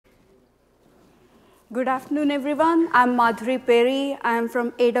Good afternoon, everyone. I'm Madhuri Perry. I'm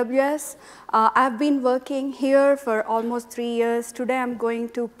from AWS. I've been working here for almost 3 years. Today, I'm going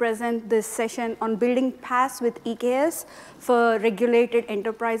to present this session on building PaaS with EKS for regulated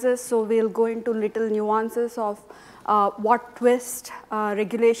enterprises. So we'll go into little nuances of what twist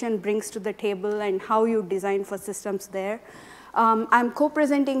regulation brings to the table and how you design for systems there. I'm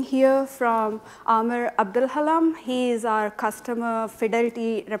co-presenting here from Amir Abdulhalam. He is our customer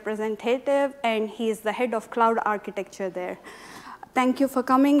fidelity representative, and he is the head of cloud architecture there. Thank you for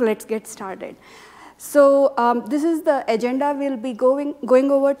coming. Let's get started. So this is the agenda we'll be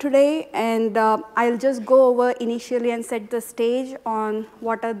going over today, and I'll just go over initially and set the stage on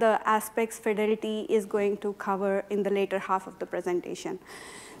what are the aspects fidelity is going to cover in the later half of the presentation.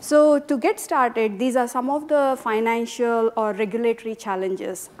 So to get started, these are some of the financial or regulatory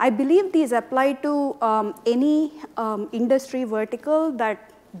challenges. I believe these apply to any industry vertical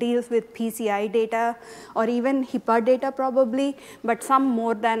that deals with PCI data or even HIPAA data probably, but some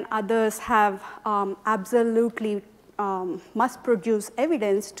more than others have absolutely must produce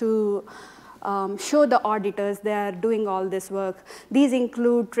evidence to show the auditors they are doing all this work. These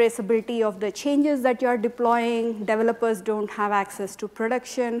include traceability of the changes that you're deploying. Developers don't have access to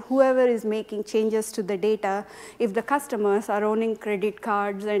production. Whoever is making changes to the data, if the customers are owning credit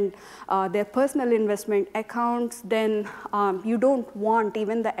cards and their personal investment accounts, then you don't want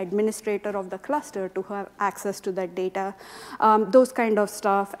even the administrator of the cluster to have access to that data, those kind of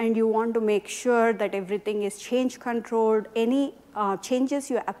stuff. And you want to make sure that everything is change controlled. Any changes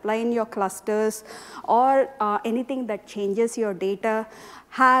you apply in your clusters or anything that changes your data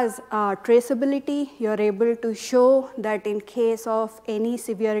has traceability. You're able to show that in case of any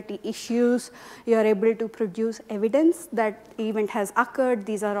severity issues, you're able to produce evidence that event has occurred.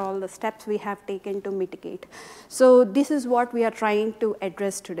 These are all the steps we have taken to mitigate. So this is what we are trying to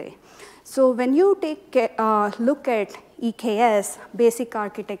address today. So when you take a look at EKS, basic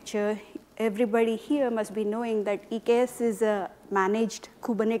architecture, everybody here must be knowing that EKS is a managed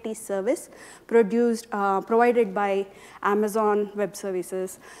Kubernetes service provided by Amazon Web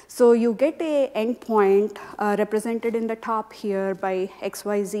Services. So you get a endpoint represented in the top here by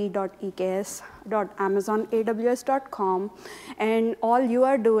xyz.eks.amazonaws.com, and all you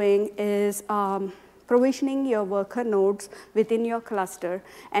are doing is provisioning your worker nodes within your cluster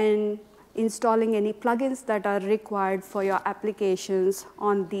and installing any plugins that are required for your applications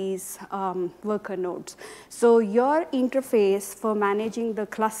on these worker nodes. So your interface for managing the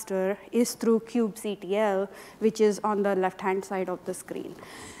cluster is through kubectl, which is on the left-hand side of the screen.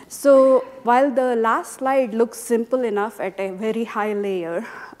 So while the last slide looks simple enough at a very high layer,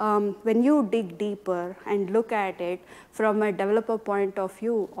 when you dig deeper and look at it from a developer point of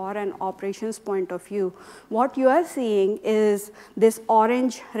view or an operations point of view, what you are seeing is this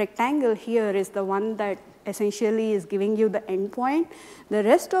orange rectangle here is the one that essentially is giving you the endpoint. The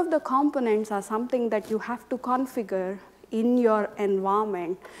rest of the components are something that you have to configure in your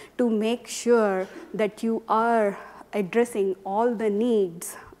environment to make sure that you are addressing all the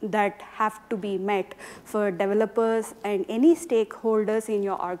needs that have to be met for developers and any stakeholders in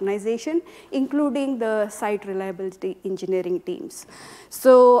your organization, including the site reliability engineering teams.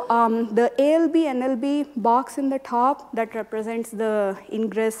 So the ALB, NLB box in the top that represents the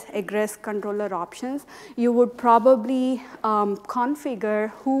ingress, egress controller options, you would probably configure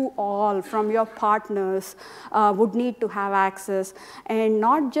who all from your partners would need to have access, and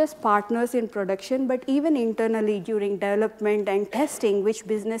not just partners in production, but even internally during development and testing, which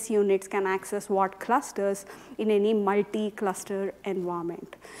business units can access what clusters in any multi-cluster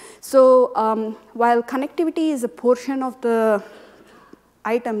environment. So while connectivity is a portion of the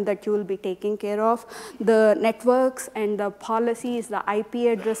item that you will be taking care of, the networks and the policies, the IP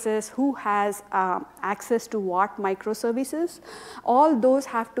addresses, who has access to what microservices, all those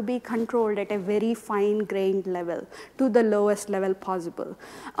have to be controlled at a very fine-grained level to the lowest level possible.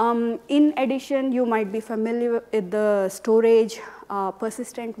 In addition, you might be familiar with the storage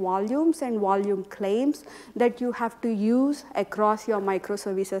persistent volumes and volume claims that you have to use across your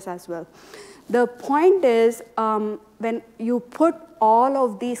microservices as well. The point is, when you put all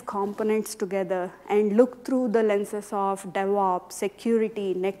of these components together and look through the lenses of DevOps,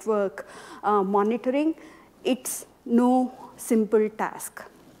 security, network, monitoring, it's no simple task.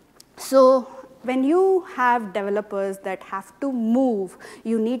 So when you have developers that have to move,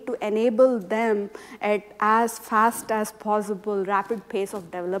 you need to enable them at as fast as possible, rapid pace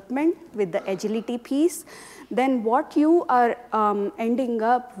of development with the agility piece. Then what you are ending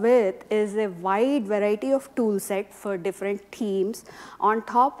up with is a wide variety of tool set for different teams. On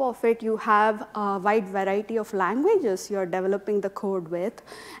top of it, you have a wide variety of languages you're developing the code with,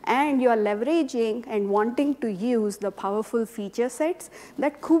 and you're leveraging and wanting to use the powerful feature sets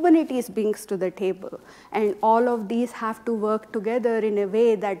that Kubernetes brings to the table. And all of these have to work together in a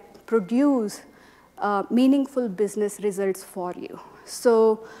way that produce meaningful business results for you.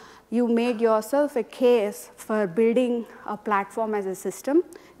 So you made yourself a case for building a platform as a system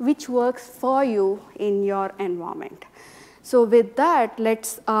which works for you in your environment. So with that,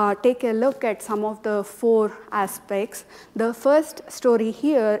 let's take a look at some of the 4 aspects. The first story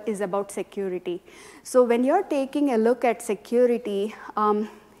here is about security. So when you're taking a look at security,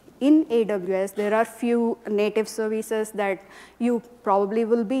 in AWS, there are few native services that you probably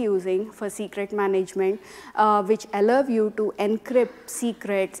will be using for secret management, which allow you to encrypt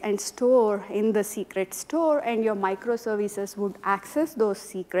secrets and store in the secret store, and your microservices would access those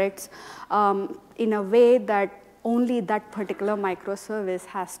secrets in a way that only that particular microservice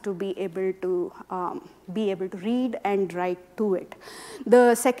has to be able to read and write to it.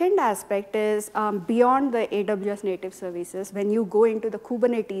 The second aspect is beyond the AWS native services. When you go into the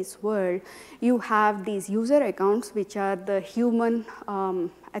Kubernetes world, you have these user accounts, which are the human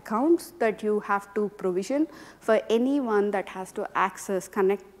accounts that you have to provision for anyone that has to access,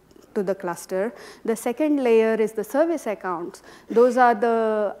 connect to the cluster. The second layer is the service accounts. Those are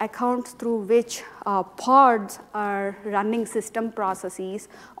the accounts through which pods are running system processes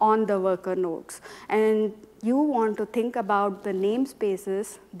on the worker nodes. And you want to think about the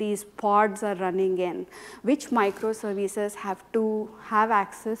namespaces these pods are running in. Which microservices have to have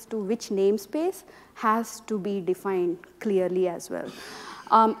access to which namespace has to be defined clearly as well.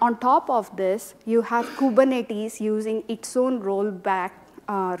 On top of this, you have Kubernetes using its own role-based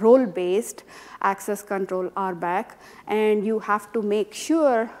access control RBAC, and you have to make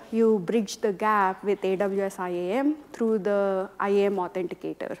sure you bridge the gap with AWS IAM through the IAM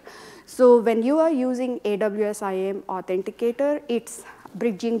authenticator. So when you are using AWS IAM authenticator, it's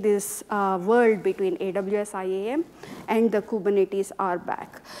bridging this world between AWS IAM and the Kubernetes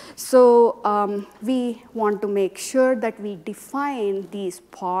RBAC. So we want to make sure that we define these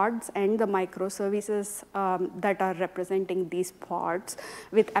pods and the microservices that are representing these pods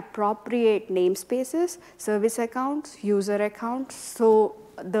with appropriate namespaces, service accounts, user accounts, so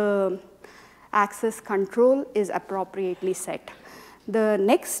the access control is appropriately set. The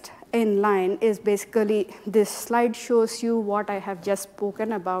next in line is basically, this slide shows you what I have just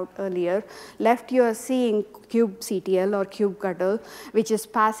spoken about earlier. Left, you are seeing kubectl or kubectl, which is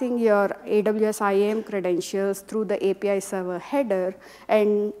passing your AWS IAM credentials through the API server header,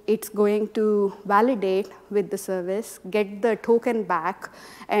 and it's going to validate with the service, get the token back,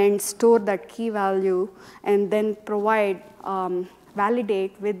 and store that key value, and then provide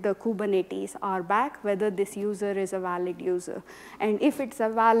validate with the Kubernetes RBAC whether this user is a valid user. And if it's a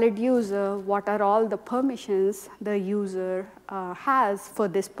valid user, what are all the permissions the user has for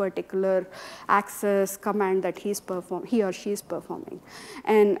this particular access command that he or she is performing.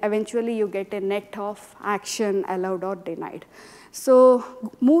 And eventually you get a net of action allowed or denied. So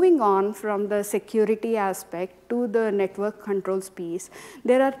moving on from the security aspect to the network controls piece,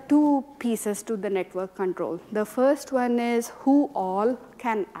 there are 2 pieces to the network control. The first one is who all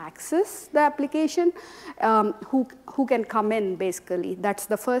can access the application, who can come in basically. That's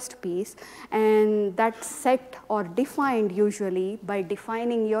the first piece, and that's set or defined usually by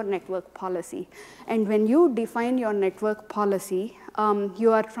defining your network policy. And when you define your network policy,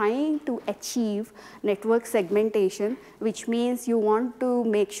 you are trying to achieve network segmentation, which means you want to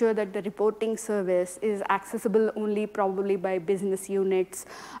make sure that the reporting service is accessible only probably by business units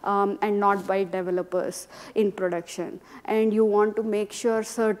and not by developers in production. And you want to make sure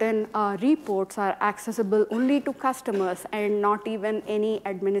certain reports are accessible only to customers and not even any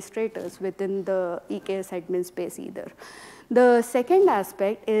administrators within the EKS admin space either. The second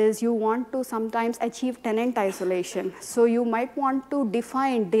aspect is you want to sometimes achieve tenant isolation. So you might want to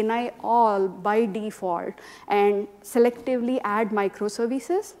define deny all by default and selectively add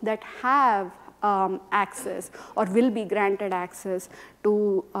microservices that have access or will be granted access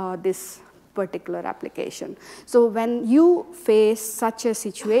to this particular application. So when you face such a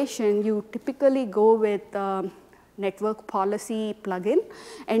situation, you typically go with network policy plugin,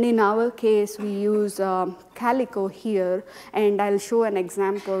 and in our case we use Calico here, and I'll show an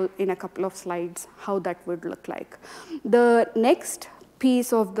example in a couple of slides how that would look like. The next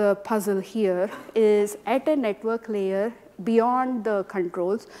piece of the puzzle here is at a network layer beyond the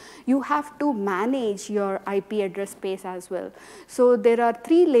controls, you have to manage your IP address space as well. So there are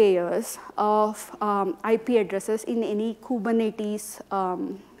 3 layers of IP addresses in any Kubernetes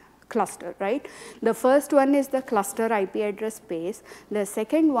cluster, right? The first one is the cluster IP address space. The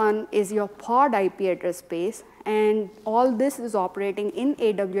second one is your pod IP address space. And all this is operating in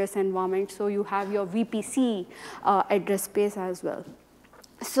AWS environment, so you have your VPC address space as well.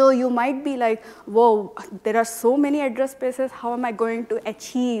 So you might be like, whoa, there are so many address spaces, how am I going to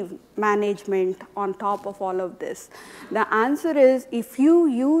achieve management on top of all of this? The answer is, if you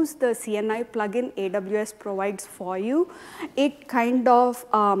use the CNI plugin AWS provides for you, it kind of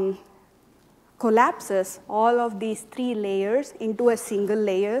collapses all of these 3 layers into a single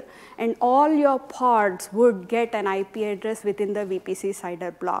layer, and all your pods would get an IP address within the VPC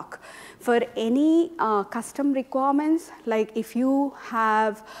CIDR block. For any custom requirements, like if you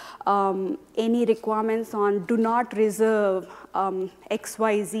have any requirements on do not reserve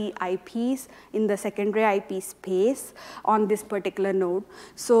XYZ IPs in the secondary IP space on this particular node.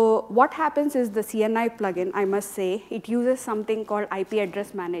 So what happens is the CNI plugin, I must say, it uses something called IP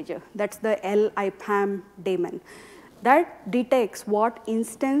address manager. That's the LIPAM daemon. That detects what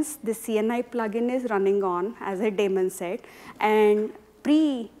instance the CNI plugin is running on as a daemon set and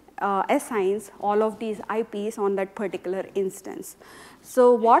assigns all of these IPs on that particular instance.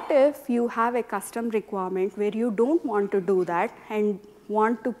 So what if you have a custom requirement where you don't want to do that and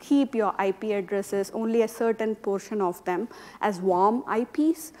want to keep your IP addresses, only a certain portion of them, as warm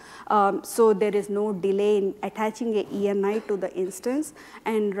IPs, so there is no delay in attaching a ENI to the instance,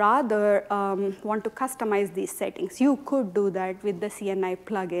 and rather want to customize these settings. You could do that with the CNI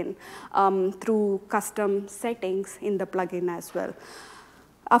plugin through custom settings in the plugin as well.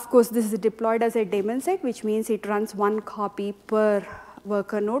 Of course, this is deployed as a daemon set, which means it runs 1 copy per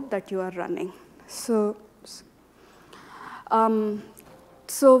worker node that you are running. So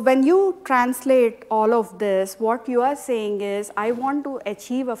when you translate all of this, what you are saying is, I want to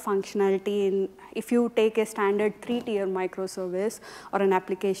achieve a functionality in, if you take a standard 3-tier microservice, or an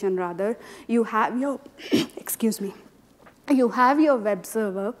application rather, you have your, excuse me, you have your web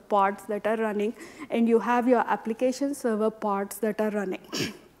server pods that are running, and you have your application server pods that are running,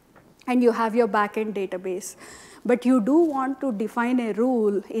 and you have your backend database. But you do want to define a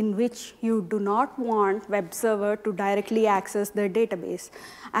rule in which you do not want web server to directly access the database,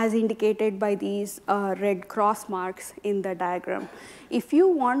 as indicated by these red cross marks in the diagram. If you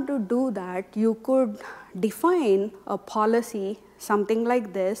want to do that, you could define a policy, something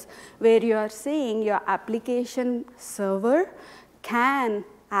like this, where you are saying your application server can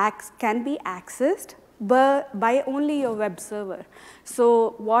be accessed by only your web server.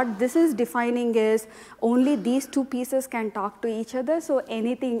 So what this is defining is only these 2 pieces can talk to each other, so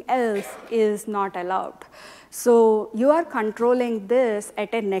anything else is not allowed. So you are controlling this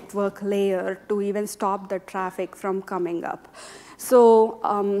at a network layer to even stop the traffic from coming up. So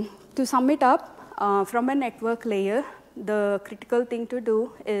to sum it up, from a network layer, the critical thing to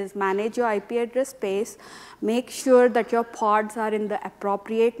do is manage your IP address space, make sure that your pods are in the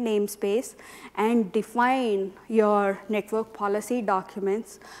appropriate namespace, and define your network policy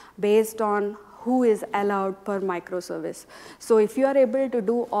documents based on who is allowed per microservice. So if you are able to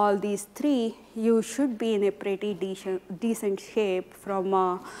do all these 3, you should be in a pretty decent shape from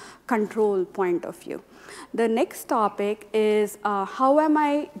a control point of view. The next topic is how am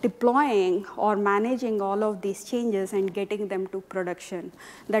I deploying or managing all of these changes and getting them to production.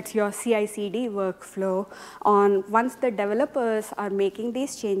 That's your CI/CD workflow. Once the developers are making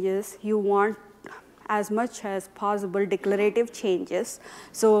these changes, you want as much as possible declarative changes.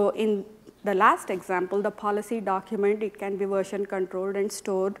 So in the last example, the policy document, it can be version controlled and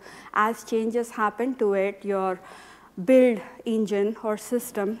stored. As changes happen to it, your build engine or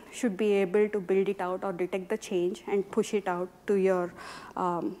system should be able to build it out or detect the change and push it out to your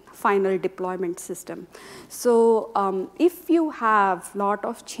final deployment system. So if you have lot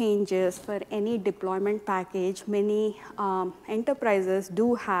of changes for any deployment package, many enterprises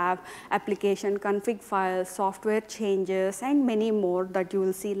do have application config files, software changes, and many more that you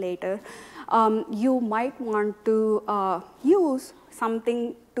will see later. You might want to use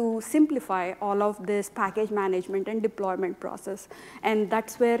something to simplify all of this package management and deployment process, and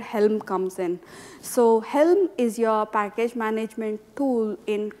that's where Helm comes in. So Helm is your package management tool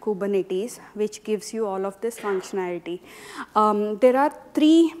in Kubernetes, which gives you all of this functionality. There are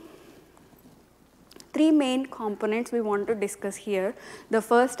three main components we want to discuss here. The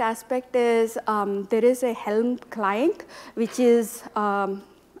first aspect is there is a Helm client, which is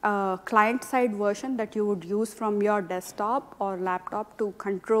a client-side version that you would use from your desktop or laptop to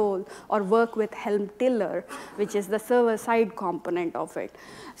control or work with Helm Tiller, which is the server-side component of it.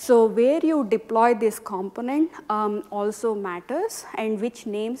 So where you deploy this component also matters, and which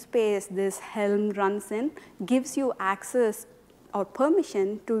namespace this Helm runs in gives you access or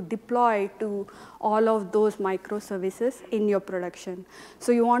permission to deploy to all of those microservices in your production.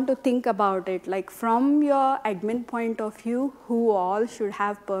 So you want to think about it like from your admin point of view, who all should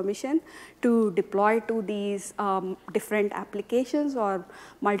have permission to deploy to these different applications or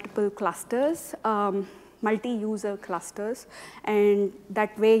multiple clusters, multi-user clusters, and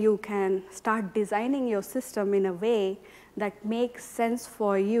that way you can start designing your system in a way that makes sense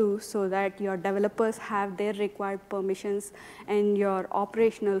for you so that your developers have their required permissions and your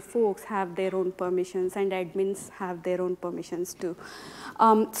operational folks have their own permissions and admins have their own permissions too.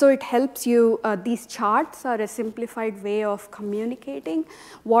 So it helps you, these charts are a simplified way of communicating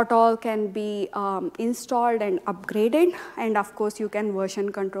what all can be installed and upgraded, and of course you can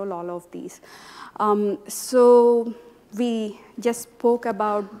version control all of these. So we just spoke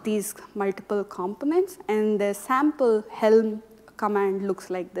about these multiple components, and the sample Helm command looks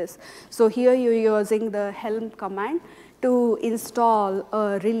like this. So here you're using the Helm command to install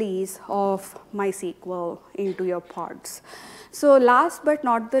a release of MySQL into your pods. So last but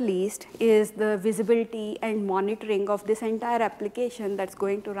not the least is the visibility and monitoring of this entire application that's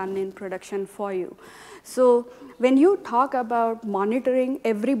going to run in production for you. So when you talk about monitoring,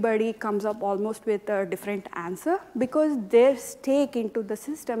 everybody comes up almost with a different answer because their stake into the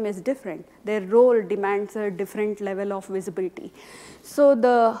system is different. Their role demands a different level of visibility. So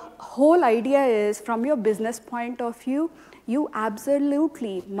the whole idea is, from your business point of view, you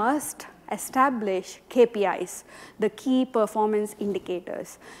absolutely must establish KPIs, the key performance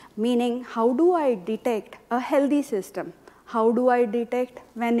indicators, meaning how do I detect a healthy system? How do I detect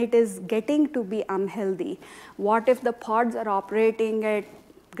when it is getting to be unhealthy? What if the pods are operating at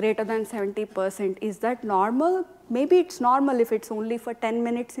greater than 70%? Is that normal? Maybe it's normal if it's only for 10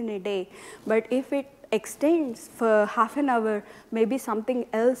 minutes in a day, but if it extends for half an hour, maybe something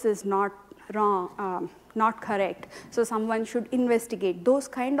else is not wrong, not correct. So someone should investigate. Those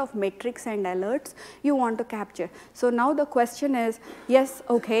kind of metrics and alerts you want to capture. So now the question is, yes,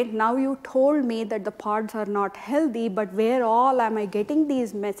 okay, now you told me that the pods are not healthy, but where all am I getting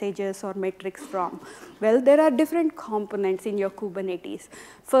these messages or metrics from? Well, there are different components in your Kubernetes.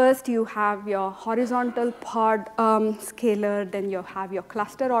 First, you have your horizontal pod scaler, then you have your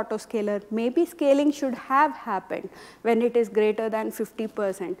cluster autoscaler. Maybe scaling should have happened when it is greater than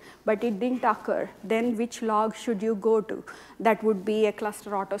 50%, but it didn't occur. Then which log should you go to? That would be a cluster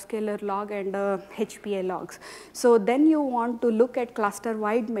autoscaler log and HPA logs. So then you want to look at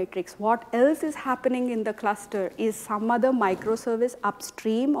cluster-wide metrics. What else is happening in the cluster? Is some other microservice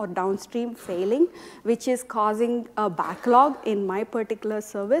upstream or downstream failing, which is causing a backlog in my particular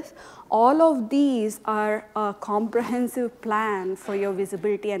service? All of these are a comprehensive plan for your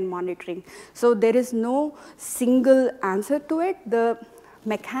visibility and monitoring. So there is no single answer to it. The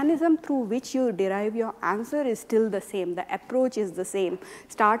mechanism through which you derive your answer is still the same. The approach is the same.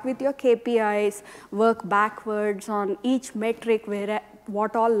 Start with your KPIs, work backwards on each metric, where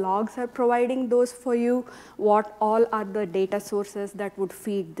what all logs are providing those for you, what all are the data sources that would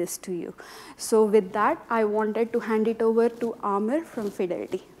feed this to you. So with that, I wanted to hand it over to Amir from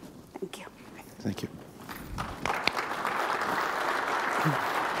Fidelity. Thank you. Thank you.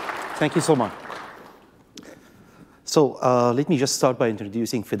 Thank you so much. So let me just start by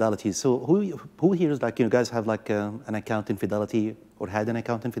introducing Fidelity. So who here is like, you guys have like an account in Fidelity or had an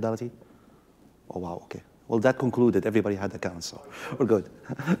account in Fidelity? Oh, wow, okay. Well, that concluded. Everybody had accounts, so we're good.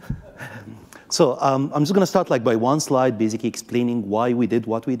 So I'm just going to start like by one slide, basically explaining why we did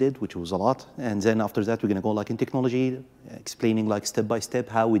what we did, which was a lot. And then after that, we're going to go like in technology, explaining like step by step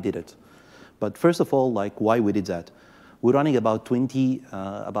how we did it. But first of all, like why we did that. We're running about $20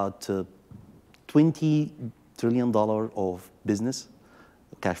 trillion of business,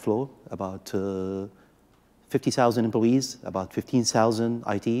 cash flow, about 50,000 employees, about 15,000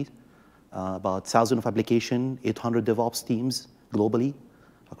 IT, about 1,000 of application, 800 DevOps teams globally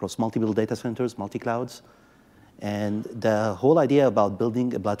across multiple data centers, multi-clouds. And the whole idea about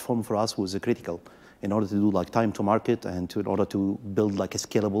building a platform for us was critical in order to do like time to market and in order to build like a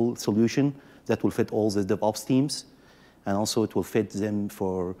scalable solution that will fit all the DevOps teams. And also it will fit them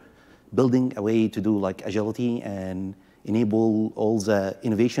for building a way to do like agility and enable all the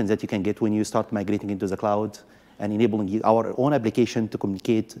innovations that you can get when you start migrating into the cloud and enabling our own application to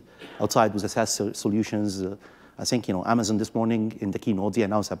communicate outside with the SaaS solutions. I think, Amazon this morning in the keynote, they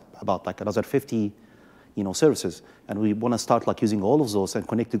announced about like another 50 services. And we want to start like using all of those and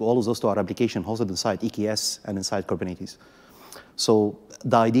connecting all of those to our application hosted inside EKS and inside Kubernetes. So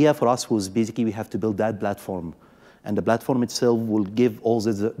the idea for us was basically we have to build that platform. And the platform itself will give all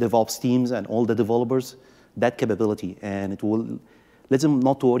the DevOps teams and all the developers that capability. And it will let them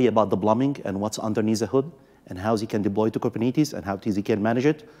not to worry about the plumbing and what's underneath the hood and how they can deploy to Kubernetes and how they can manage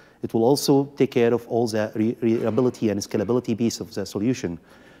it. It will also take care of all the reliability and scalability piece of the solution,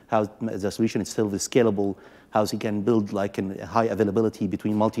 how the solution itself is scalable, how they can build like a high availability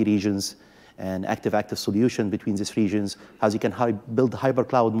between multi-regions and active-active solution between these regions, how they can build a hyper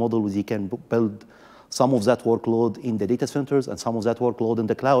cloud model where they can build some of that workload in the data centers and some of that workload in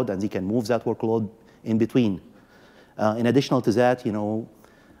the cloud, and they can move that workload in between. In addition to that,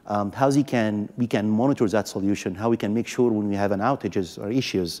 how we can monitor that solution, how we can make sure when we have an outages or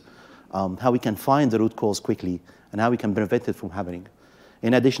issues, how we can find the root cause quickly, and how we can prevent it from happening.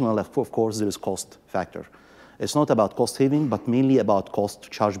 In addition, of course, there is cost factor. It's not about cost saving, but mainly about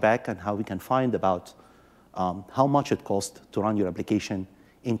cost chargeback and how we can find about how much it costs to run your application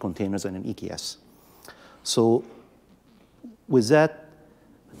in containers and in EKS. So with that,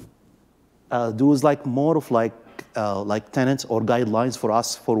 there was like more of like tenets or guidelines for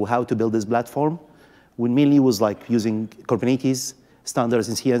us for how to build this platform. We mainly was like using Kubernetes standards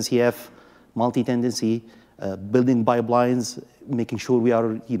in CNCF, multi-tendency, building pipelines, making sure we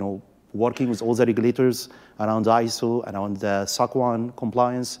are working with all the regulators around ISO, around the SOC 1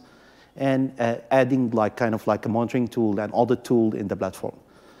 compliance, and adding like kind of like a monitoring tool and audit tool in the platform.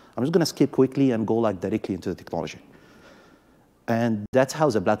 I'm just going to skip quickly and go like directly into the technology. And that's how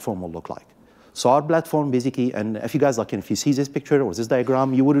the platform will look like. So our platform basically, and if you guys like, if you see this picture or this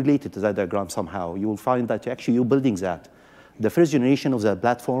diagram, you will relate it to that diagram somehow. You will find that actually you're building that. The first generation of the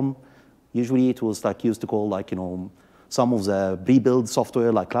platform, usually it was like used to call like, some of the pre-built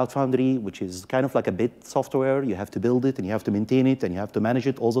software like Cloud Foundry, which is kind of like a bit software. You have to build it and you have to maintain it and you have to manage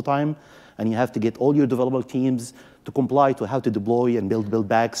it all the time. And you have to get all your developer teams to comply to how to deploy and build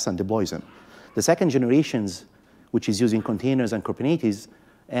backs and deploy them. The second generations, which is using containers and Kubernetes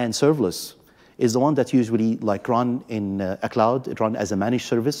and serverless, is the one that usually like run in a cloud. It run as a managed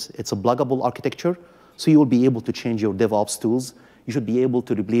service. It's a pluggable architecture. So you will be able to change your DevOps tools. You should be able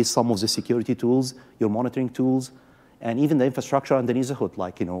to replace some of the security tools, your monitoring tools, and even the infrastructure underneath the hood.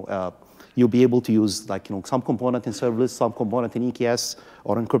 Like, you'll be able to use like, some component in serverless, some component in EKS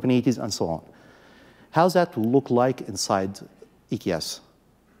or in Kubernetes and so on. How's that look like inside EKS?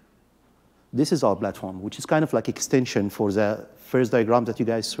 This is our platform, which is kind of like extension for the first diagram that you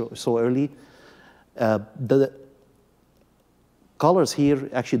guys saw early. The colors here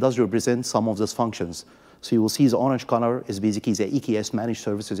actually does represent some of those functions. So you will see the orange color is basically the EKS managed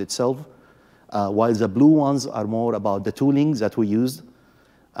services itself, while the blue ones are more about the tooling that we used.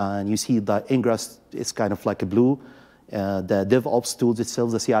 And you see the Ingress is kind of like a blue. The DevOps tools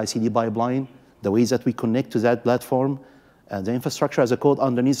itself, the CI/CD pipeline, the ways that we connect to that platform, the infrastructure as a code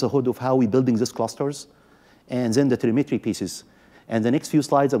underneath the hood of how we're building these clusters, and then the telemetry pieces. And the next few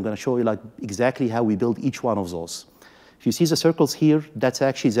slides, I'm going to show you like exactly how we build each one of those. If you see the circles here, that's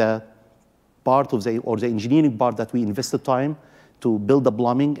actually the part of the engineering part that we invested time to build the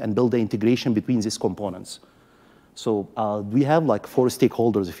plumbing and build the integration between these components. So we have like 4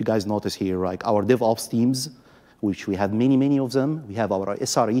 stakeholders, if you guys notice here, like our DevOps teams, which we have many, many of them. We have our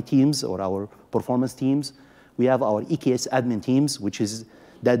SRE teams or our performance teams. We have our EKS admin teams, which is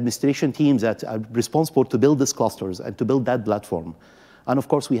the administration teams that are responsible to build these clusters and to build that platform. And of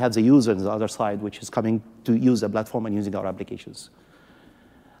course, we have the user on the other side, which is coming to use the platform and using our applications.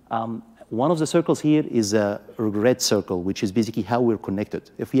 One of the circles here is a red circle, which is basically how we're connected.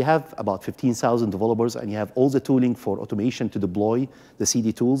 If you have about 15,000 developers and you have all the tooling for automation to deploy the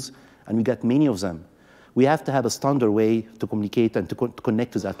CD tools, and we got many of them, we have to have a standard way to communicate and to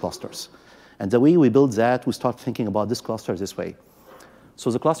connect to that clusters. And the way we build that, we start thinking about this cluster this way. So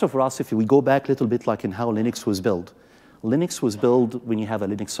the cluster for us, if we go back a little bit like in how Linux was built. Linux was built when you have a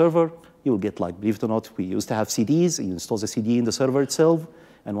Linux server, you will get like, believe it or not, we used to have CDs, you install the CD in the server itself,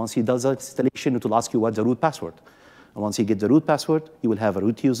 and once you do that installation, it will ask you what's the root password. And once you get the root password, you will have a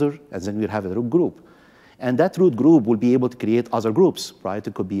root user, and then you'll have a root group. And that root group will be able to create other groups, right?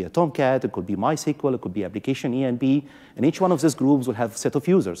 It could be a Tomcat, it could be MySQL, it could be application ENP, and each one of these groups will have a set of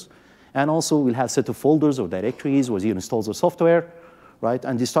users. And also we'll have a set of folders or directories where you install the software, right?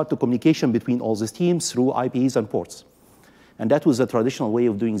 And you start the communication between all these teams through IPs and ports. And that was the traditional way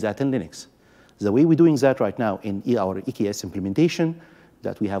of doing that in Linux. The way we're doing that right now in our EKS implementation,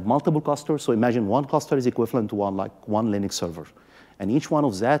 that we have multiple clusters. So imagine one cluster is equivalent to one Linux server. And each one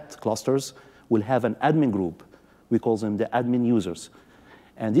of that clusters will have an admin group. We call them the admin users.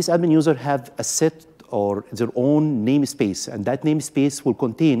 And these admin users have a set or their own namespace, and that namespace will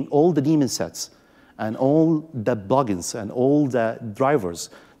contain all the daemon sets and all the plugins and all the drivers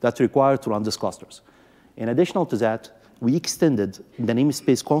that are required to run these clusters. In addition to that, we extended the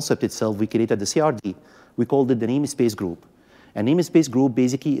namespace concept itself. We created the CRD. We called it the namespace group. A namespace group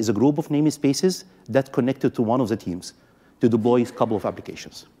basically is a group of namespaces that connected to one of the teams to deploy a couple of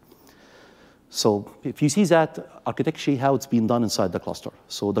applications. So if you see that architecture, how it's being done inside the cluster.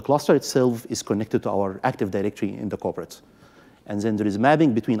 So the cluster itself is connected to our Active Directory in the corporate. And then there is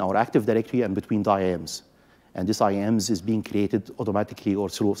mapping between our Active Directory and between the IAMs. And this IAMs is being created automatically or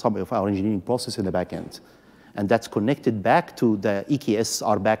through some of our engineering process in the back end. And that's connected back to the EKS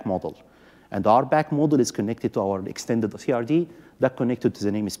RBAC model. And the RBAC model is connected to our extended CRD that connected to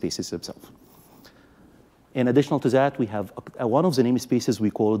the namespaces themselves. In addition to that, we have one of the namespaces we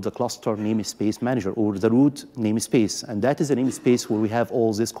call the cluster namespace manager, or the root namespace. And that is a namespace where we have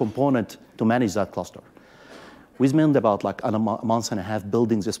all this component to manage that cluster. We spent about like a month and a half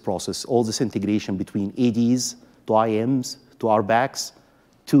building this process, all this integration between ADs to IAMs to RBACs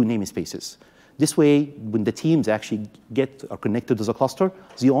to namespaces. This way, when the teams actually are connected to the cluster,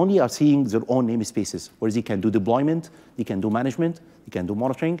 they only are seeing their own namespaces, where they can do deployment, they can do management, they can do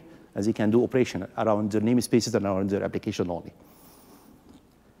monitoring, as they can do operation around their namespaces and around their application only.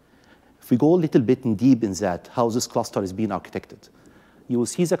 If we go a little bit in deep in that, how this cluster is being architected, you will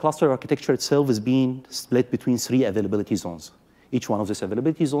see the cluster architecture itself is being split between 3 availability zones. Each one of these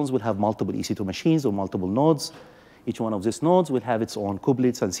availability zones will have multiple EC2 machines or multiple nodes. Each one of these nodes will have its own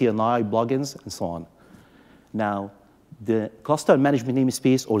kublets and CNI plugins and so on. Now, the cluster management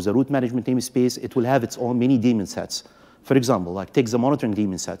namespace or the root management namespace, it will have its own many daemon sets. For example, like take the monitoring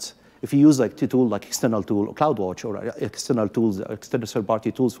daemon sets. If you use like a tool like external tool or CloudWatch or external tools, external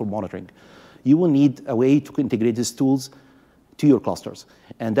third-party tools for monitoring, you will need a way to integrate these tools to your clusters.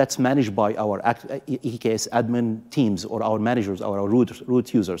 And that's managed by our EKS admin teams or our managers, or our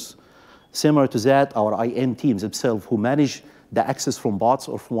root users. Similar to that, our IM teams themselves who manage the access from bots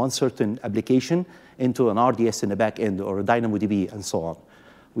or from one certain application into an RDS in the back end or a DynamoDB and so on.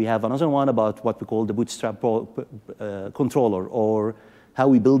 We have another one about what we call the bootstrap controller, or how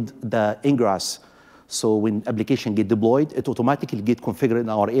we build the ingress. So when application get deployed, it automatically get configured in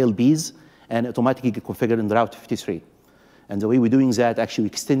our ALBs and automatically get configured in the Route 53. And the way we're doing that, actually we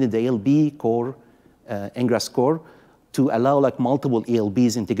extended the ALB core, ingress core, to allow like multiple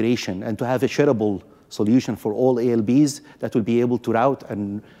ALBs integration and to have a shareable solution for all ALBs that will be able to route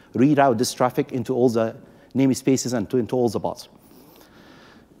and reroute this traffic into all the namespaces and into all the bots.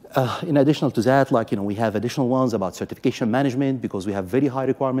 In addition to that, like, we have additional ones about certification management, because we have very high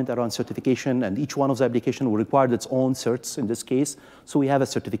requirement around certification, and each one of the applications will require its own certs in this case. So we have a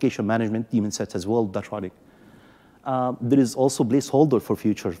certification management daemon set as well that's running. There is also placeholder for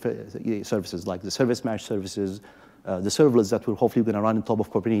future services, like the service mesh services, the serverless that we're hopefully going to run on top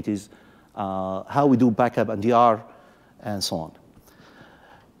of Kubernetes, how we do backup and DR, and so on.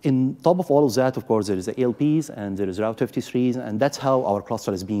 In top of all of that, of course, there is the ALPs and there is Route 53s, and that's how our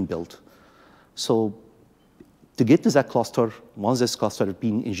cluster is being built. So to get to that cluster, once this cluster is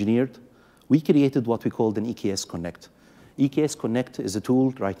being engineered, we created what we called an EKS Connect. EKS Connect is a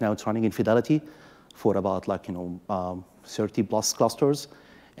tool right now. It's running in Fidelity for about 30 plus clusters,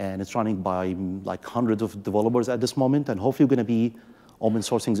 and it's running by like hundreds of developers at this moment, and hopefully we're going to be open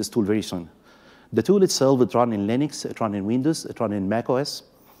sourcing this tool very soon. The tool itself, it runs in Linux, it runs in Windows, it runs in macOS.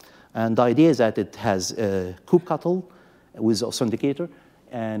 And the idea is that it has a kubectl with authenticator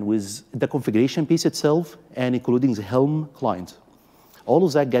and with the configuration piece itself, and including the Helm client. All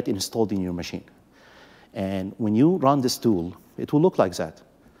of that get installed in your machine. And when you run this tool, it will look like that.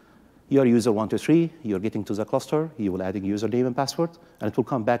 You're user 123, you're getting to the cluster, you will add a username and password, and it will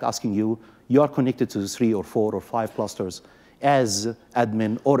come back asking you, you are connected to 3 or 4 or 5 clusters as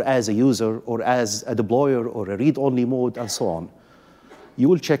admin or as a user or as a deployer or a read-only mode and so on. You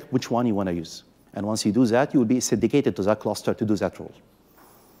will check which one you want to use. And once you do that, you will be syndicated to that cluster to do that role.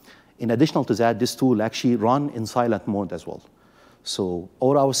 In addition to that, this tool actually runs in silent mode as well. So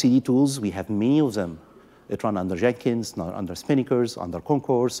all our CD tools, we have many of them. It runs under Jenkins, under Spinnakers, under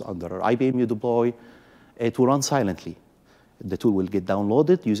Concourse, under IBM U Deploy. It will run silently. The tool will get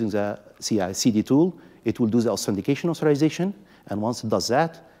downloaded using the CD tool. It will do the authentication authorization. And once it does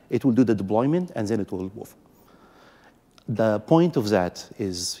that, it will do the deployment, and then it will move. The point of that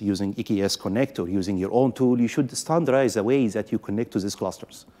is using EKS Connect or using your own tool. You should standardize the ways that you connect to these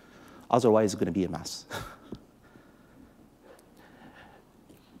clusters. Otherwise, it's going to be a mess.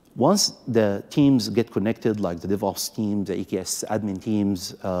 Once the teams get connected, like the DevOps team, the EKS admin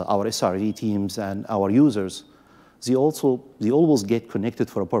teams, our SRE teams, and our users, they always get connected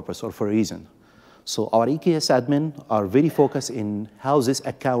for a purpose or for a reason. So our EKS admin are very focused in how this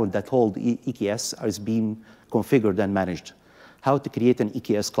account that hold EKS is being configured and managed, how to create an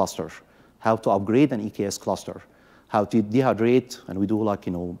EKS cluster, how to upgrade an EKS cluster, how to dehydrate, and we do like,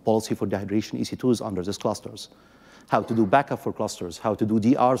 policy for dehydration EC2s under these clusters, how to do backup for clusters, how to do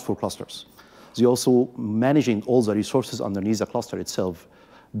DRs for clusters. They're also managing all the resources underneath the cluster itself,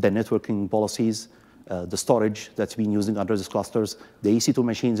 the networking policies, the storage that's been using under these clusters, the EC2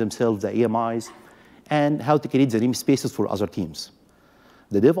 machines themselves, the AMIs, and how to create the namespaces for other teams.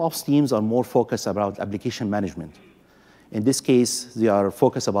 The DevOps teams are more focused about application management. In this case, they are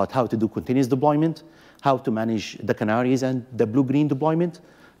focused about how to do continuous deployment, how to manage the canaries and the blue-green deployment,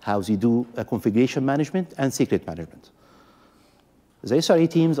 how they do configuration management and secret management. The SRE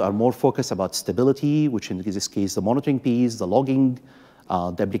teams are more focused about stability, which in this case, the monitoring piece, the logging,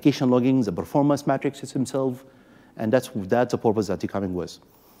 the application logging, the performance matrices themselves, and that's the purpose that they're coming with.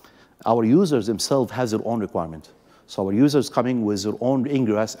 Our users themselves have their own requirement. So our users coming with their own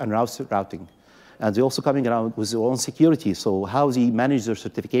ingress and routing. And they're also coming around with their own security, so how they manage their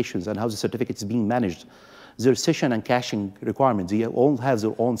certifications and how the certificates being managed. Their session and caching requirements, they all have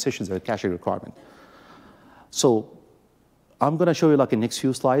their own sessions and caching requirement. So I'm gonna show you like in the next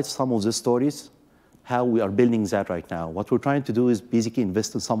few slides, some of the stories, how we are building that right now. What we're trying to do is basically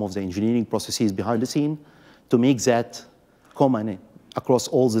invest in some of the engineering processes behind the scene to make that common across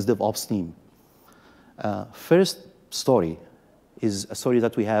all this DevOps team. First story is a story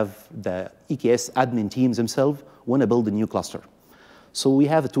that we have the EKS admin teams themselves want to build a new cluster. So we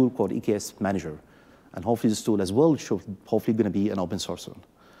have a tool called EKS Manager, and hopefully this tool as well should hopefully going to be an open source one.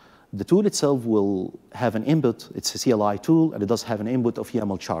 The tool itself will have an input. It's a CLI tool, and it does have an input of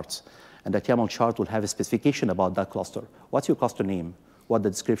YAML charts. And that YAML chart will have a specification about that cluster. What's your cluster name? What the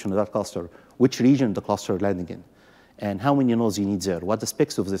description of that cluster? Which region the cluster landing in? And how many nodes you need there? What the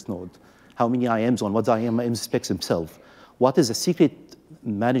specs of this node? How many IAMs on? What the IAM specs themselves? What is the secret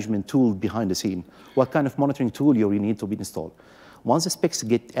management tool behind the scene? What kind of monitoring tool you need to be installed? Once the specs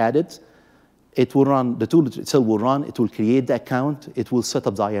get added, it will run, the tool itself will run, it will create the account, it will set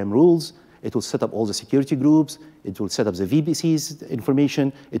up the IAM rules, it will set up all the security groups, it will set up the VPCs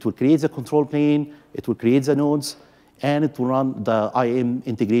information, it will create the control plane, it will create the nodes, and it will run the IAM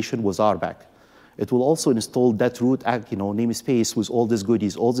integration with RBAC. It will also install that root namespace with all these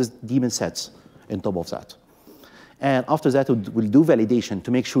goodies, all these daemon sets on top of that. And after that, we'll do validation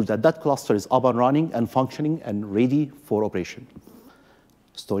to make sure that that cluster is up and running and functioning and ready for operation.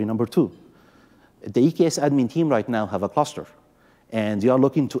 Story number 2. The EKS admin team right now have a cluster, and they are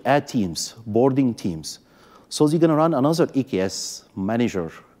looking to add teams, boarding teams. So they're going to run another EKS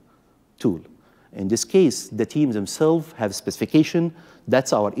manager tool. In this case, the teams themselves have specification.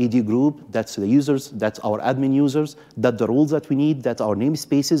 That's our AD group. That's the users. That's our admin users. That's the rules that we need. That's our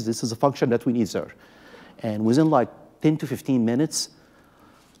namespaces. This is a function that we need there. And within like 10 to 15 minutes,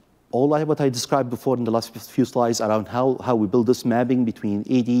 all what I described before in the last few slides around how we build this mapping between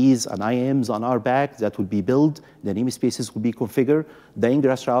ADs and IAMs on our back, that would be built, the namespaces would be configured, the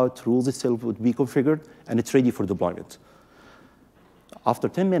ingress route rules itself would be configured, and it's ready for deployment. After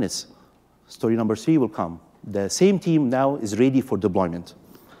 10 minutes, story number 3 will come. The same team now is ready for deployment.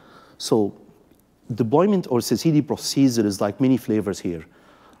 So deployment or CCD processes, there is like many flavors here.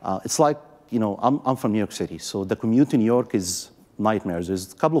 It's like, I'm from New York City, so the commute to New York is nightmares.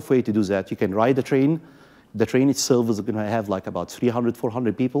 There's a couple of ways to do that. You can ride the train. The train itself is going to have like about 300,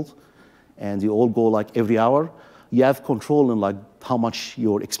 400 people, and you all go like every hour. You have control on like how much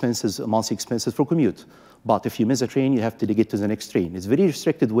your expenses, monthly expenses for commute. But if you miss a train, you have to get to the next train. It's a very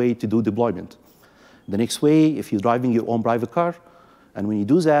restricted way to do deployment. The next way, if you're driving your own private car, and when you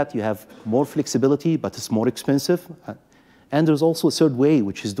do that, you have more flexibility, but it's more expensive. And there's also a third way,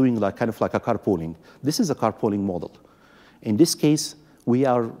 which is doing like kind of like a carpooling. This is a carpooling model. In this case, we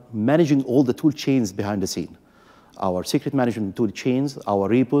are managing all the tool chains behind the scene. Our secret management tool chains, our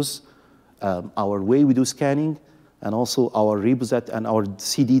repos, our way we do scanning, and also our repos and our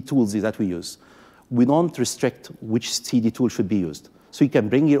CD tools that we use. We don't restrict which CD tool should be used. So you can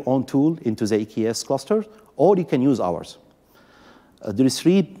bring your own tool into the EKS cluster, or you can use ours. There is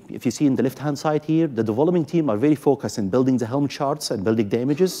 3, if you see in the left-hand side here, the development team are very focused in building the Helm charts and building the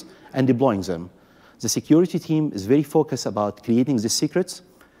images and deploying them. The security team is very focused about creating the secrets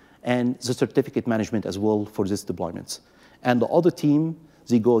and the certificate management as well for these deployments. And the other team,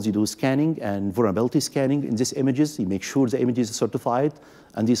 they do scanning and vulnerability scanning in these images. They make sure the images are certified,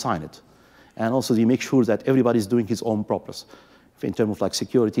 and they sign it. And also they make sure that everybody's doing his own purpose in terms of like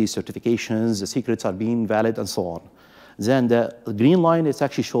security, certifications, the secrets are being valid, and so on. Then the green line, it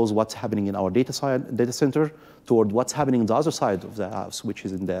actually shows what's happening in our data center toward what's happening on the other side of the house, which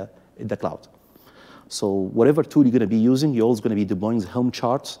is in the cloud. So whatever tool you're going to be using, you're always going to be deploying the Helm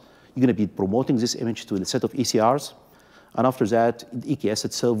charts. You're going to be promoting this image to a set of ECRs. And after that, the EKS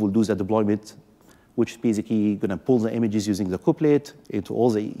itself will do the deployment, which is basically going to pull the images using the couplet into all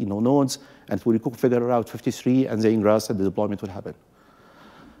the nodes, and it will configure Route 53 and the ingress, and the deployment will happen.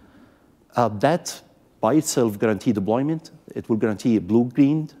 That by itself guarantee deployment. It will guarantee a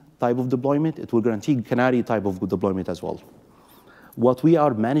blue-green type of deployment. It will guarantee canary type of deployment as well. What we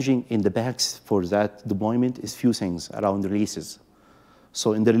are managing in the backs for that deployment is few things around releases.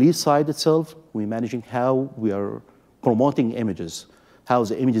 So in the release side itself, we're managing how we are promoting images, how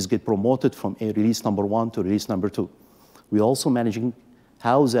the images get promoted from a release number 1 to release number 2. We're also managing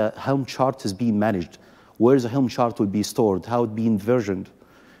how the Helm chart is being managed, where the Helm chart will be stored, how it's being versioned,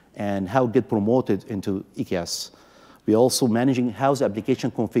 and how it get promoted into EKS. We're also managing how the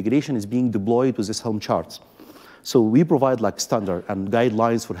application configuration is being deployed with this Helm chart. So we provide like standard and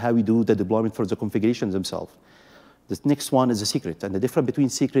guidelines for how we do the deployment for the configurations themselves. The next one is the secret. And the difference between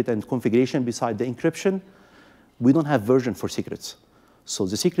secret and configuration, beside the encryption, we don't have version for secrets. So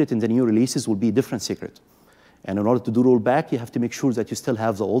the secret in the new releases will be a different secret. And in order to do rollback, you have to make sure that you still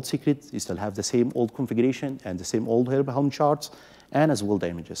have the old secret, you still have the same old configuration and the same old Helm charts, and as well the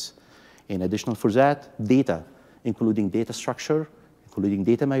images. In addition for that, data, including data structure, including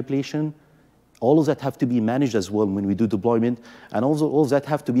data manipulation, all of that have to be managed as well when we do deployment, and also all of that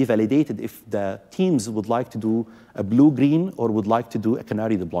have to be validated if the teams would like to do a blue-green or would like to do a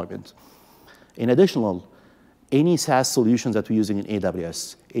canary deployment. In addition, any SaaS solutions that we're using in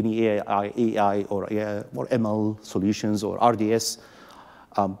AWS, any AI or ML solutions or RDS,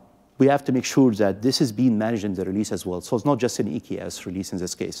 we have to make sure that this is being managed in the release as well. So it's not just an EKS release in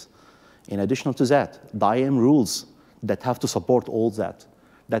this case. In addition to that, the IAM rules that have to support all that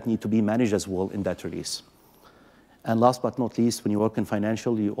need to be managed as well in that release. And last but not least, when you work in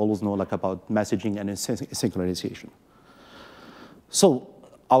financial, you always know like about messaging and synchronization. So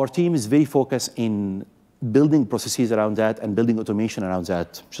our team is very focused in building processes around that and building automation around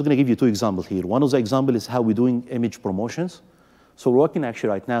that. I'm just going to give you 2 examples here. One of the examples is how we're doing image promotions. So we're working actually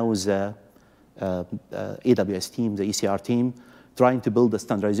right now with the AWS team, the ECR team, trying to build a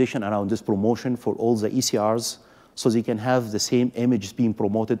standardization around this promotion for all the ECRs so they can have the same image being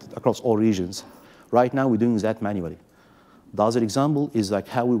promoted across all regions. Right now, we're doing that manually. The other example is like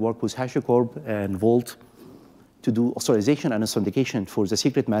how we work with HashiCorp and Vault to do authorization and authentication for the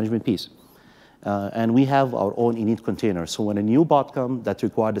secret management piece. And we have our own init container. So when a new bot comes that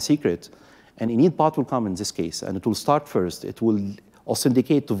requires a secret, an init bot will come in this case, and it will start first. It will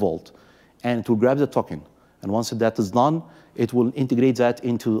authenticate to Vault, and it will grab the token. And once that is done, it will integrate that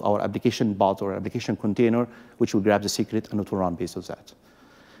into our application bot or application container, which will grab the secret, and it will run based on that.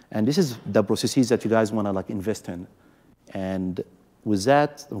 And this is the processes that you guys want to like invest in. And with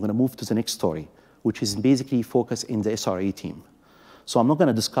that, I'm going to move to the next story, which is basically focused in the SRE team. So I'm not going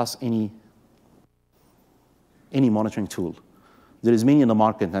to discuss any monitoring tool. There is many in the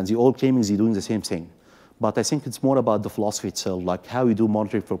market, and they're all claiming they're doing the same thing. But I think it's more about the philosophy itself, like how we do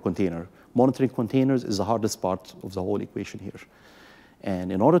monitoring for container. Monitoring containers is the hardest part of the whole equation here.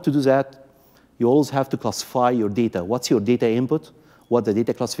 And in order to do that, you always have to classify your data. What's your data input? What the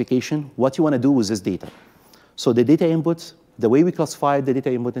data classification? What you want to do with this data? So the data input, the way we classify the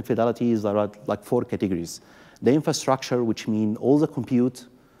data input in Fidelity is there are like 4 categories. The infrastructure, which means all the compute,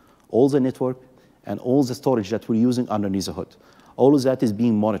 all the network, and all the storage that we're using underneath the hood. All of that is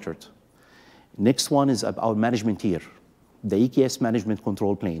being monitored. Next one is our management tier, the EKS management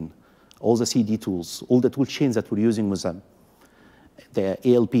control plane, all the CD tools, all the tool chains that we're using with them, the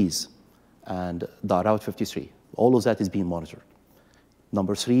ALPs, and the Route 53. All of that is being monitored.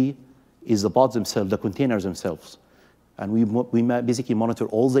 Number 3 is the bots themselves, the containers themselves. And we basically monitor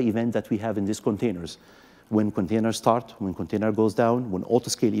all the events that we have in these containers. When containers start, when container goes down, when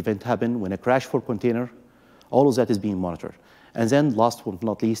autoscale event happen, when a crash for container, all of that is being monitored. And then last but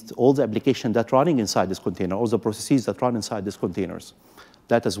not least, all the application that running inside this container, all the processes that run inside these containers,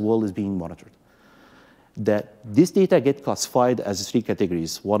 that as well is being monitored. This data get classified as 3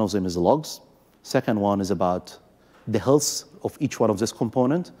 categories. One of them is the logs. Second one is about the health of each one of this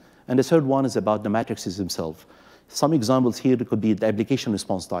component. And the third one is about the matrices themselves. Some examples here could be the application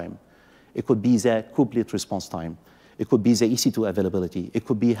response time. It could be the kubelet response time. It could be the EC2 availability. It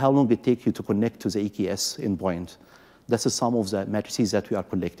could be how long it takes you to connect to the EKS endpoint. That's some of the matrices that we are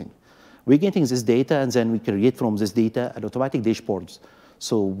collecting. We're getting this data, and then we create from this data an automatic dashboards.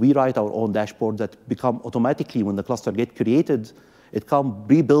 So we write our own dashboard that become automatically, when the cluster get created, it come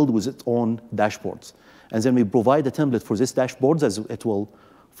rebuild with its own dashboards. And then we provide a template for this dashboards as it will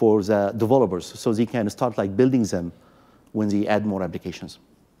for the developers, so they can start like building them when they add more applications.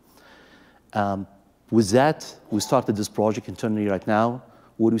 With that, we started this project internally right now,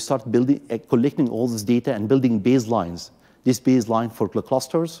 where we start building, collecting all this data and building baselines. This baseline for the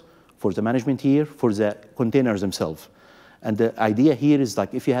clusters, for the management tier, for the containers themselves. And the idea here is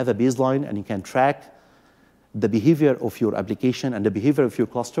like if you have a baseline and you can track the behavior of your application and the behavior of your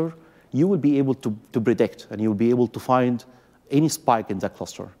cluster, you will be able to predict, and you will be able to find any spike in that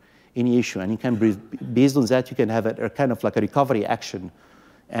cluster, any issue. And you can, based on that, you can have a kind of like a recovery action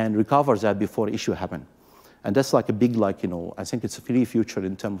and recover that before issue happen. And that's like a big, like, I think it's a really future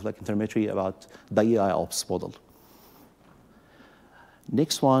in terms of like intermediary about the AI ops model.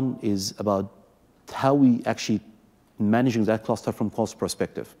 Next one is about how we actually managing that cluster from cost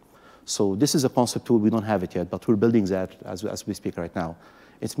perspective. So this is a concept tool, we don't have it yet, but we're building that as we speak right now.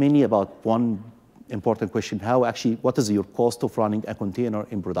 It's mainly about one important question, what is your cost of running a container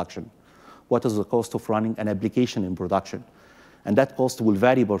in production? What is the cost of running an application in production? And that cost will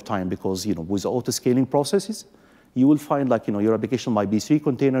vary over time because, with auto-scaling processes, you will find like, your application might be 3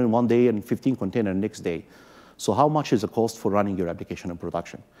 containers in one day and 15 containers next day. So how much is the cost for running your application in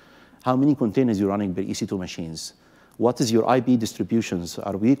production? How many containers you're running per EC2 machines? What is your IP distributions?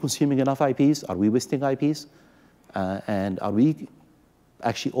 Are we consuming enough IPs? Are we wasting IPs? And are we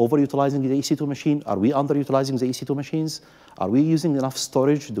actually overutilizing the EC2 machine? Are we underutilizing the EC2 machines? Are we using enough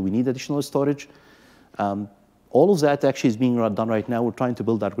storage? Do we need additional storage? All of that actually is being done right now. We're trying to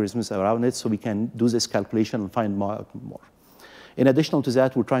build algorithms around it so we can do this calculation and find more. In addition to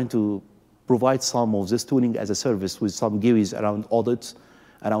that, we're trying to provide some of this tooling as a service with some GUIs around audits,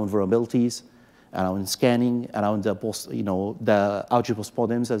 around vulnerabilities, around scanning, around the the algebra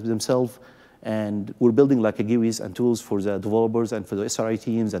postmodems as themselves. And we're building like a GUIs and tools for the developers and for the SRE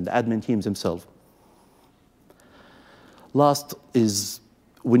teams and the admin teams themselves. Last is,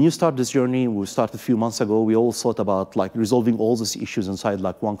 when you start this journey, we started a few months ago, we all thought about like resolving all these issues inside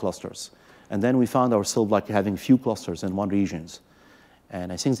like one clusters. And then we found ourselves like having few clusters in one regions.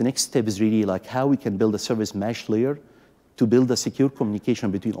 And I think the next step is really like how we can build a service mesh layer to build a secure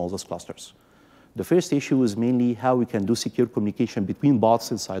communication between all those clusters. The first issue is mainly how we can do secure communication between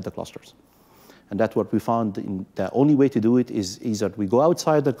bots inside the clusters. And that's what we found. The only way to do it is either we go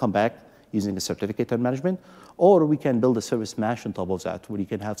outside and come back using a certificate management, or we can build a service mesh on top of that, where you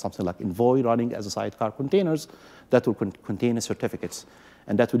can have something like Envoy running as a sidecar containers that will contain certificates.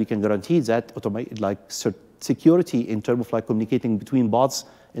 And that way you can guarantee that security in terms of like communicating between bots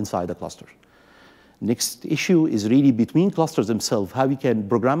inside the cluster. Next issue is really between clusters themselves, how we can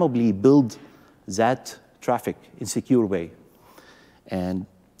programmably build that traffic in a secure way. And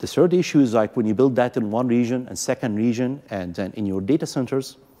the third issue is like when you build that in one region and second region and then in your data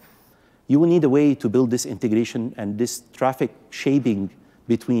centers, you will need a way to build this integration and this traffic shaping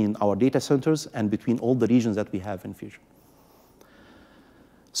between our data centers and between all the regions that we have in future.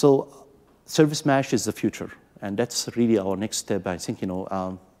 So service mesh is the future, and that's really our next step. I think,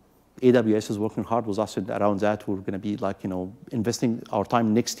 AWS is working hard with us around that. We're going to be like, investing our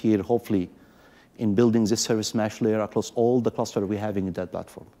time next year, hopefully, in building this service mesh layer across all the cluster we're having in that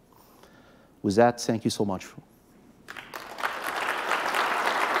platform. With that, thank you so much.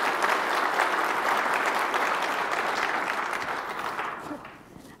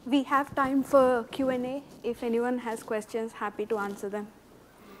 We have time for Q&A. If anyone has questions, happy to answer them.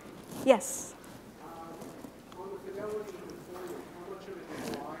 Yes? On the fidelity deployment, how much of it is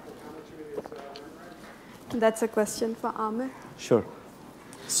live and how much of it is memory? That's a question for Amir. Sure.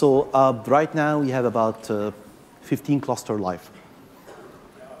 So right now, we have about 15 cluster live.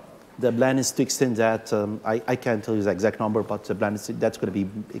 The plan is to extend that. I can't tell you the exact number, but the plan is that's going to be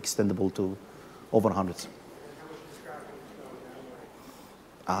extendable to over hundreds.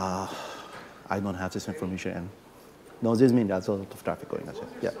 I don't have this information. And no, this means there's a lot of traffic going. That's it.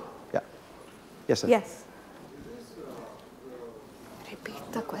 Yeah. Yeah. Yes, sir. Yes.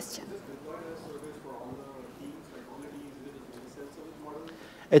 Repeat the question.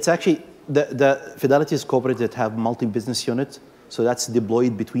 It's actually, the Fidelity is corporate that have multi-business units. So that's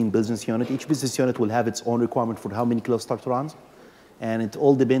deployed between business units. Each business unit will have its own requirement for how many cluster to run. And it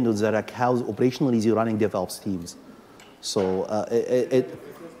all depends on how operationally you're running DevOps teams. So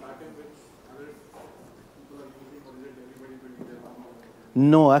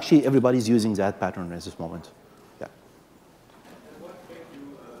no, actually, everybody's using that pattern at this moment. Yeah. And what made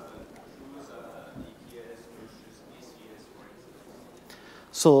you choose EKS versus ECS, for instance?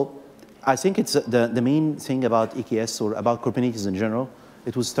 So I think it's the main thing about EKS or about Kubernetes in general,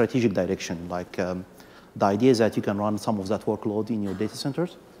 it was strategic direction. Like the idea is that you can run some of that workload in your data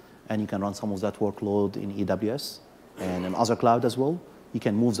centers, and you can run some of that workload in AWS and in other cloud as well. You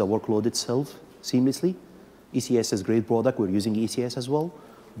can move the workload itself seamlessly. ECS is a great product. We're using ECS as well.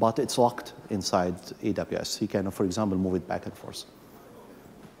 but it's locked inside AWS. You can, for example, move it back and forth.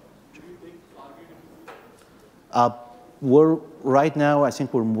 Right now, I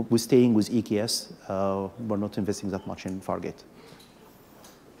think we're staying with EKS. We're not investing that much in Fargate.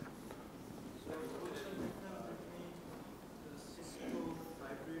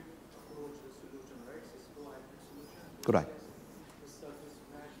 Correct.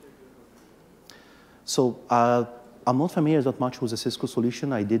 So I'm not familiar that much with the Cisco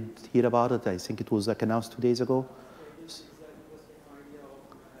solution. I did hear about it. I think it was like announced 2 days ago.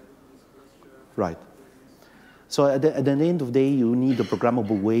 Right. So at the end of the day, you need a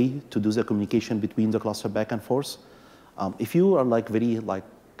programmable way to do the communication between the cluster back and forth. If you are like very like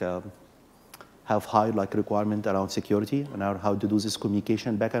have high like requirement around security and how to do this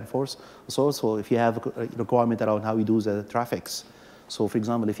communication back and forth. So if you have a requirement around how you do the traffics. So for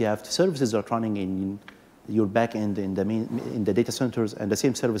example, if you have services that are running in your backend in the data centers and the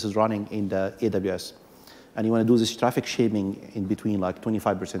same services running in the AWS, and you want to do this traffic shaping in between, like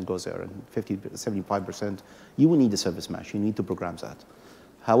 25% goes there and 75%, you will need a service mesh. You need to program that.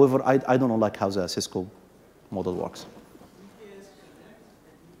 However, I don't know like how the Cisco model works.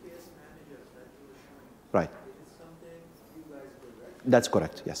 Right. That's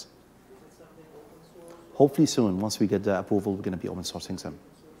correct, yes. Hopefully soon, once we get the approval, we're going to be open sourcing them.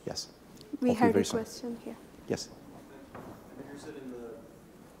 Yes. We had a question here. Yes. I'm interested in the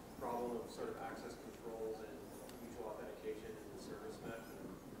problem of sort of access controls and mutual authentication in the service mesh.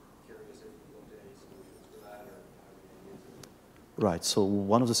 I'm curious if you looked at any solutions for that or how you use it. Right. So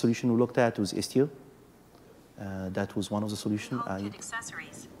one of the solutions we looked at was Istio. That was one of the solutions.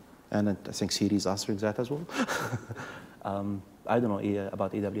 Accessories. And I think Siri's answering that as well. I don't know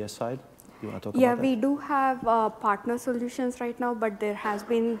about AWS side. You want to talk about that? Yeah, we do have partner solutions right now, but there has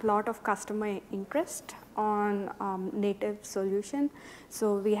been a lot of customer interest on native solution.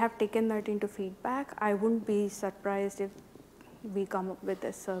 So we have taken that into feedback. I wouldn't be surprised if we come up with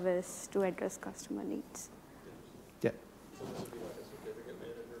a service to address customer needs. Yeah.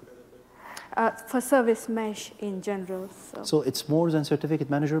 For service mesh in general. So it's more than certificate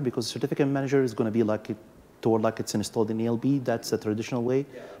manager, because certificate manager is going to be like toward like it's installed in ELB. That's the traditional way.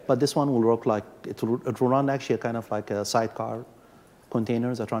 But this one will work like it will run actually a kind of like a sidecar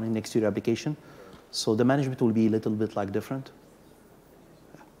containers that running next to your application. So the management will be a little bit like different.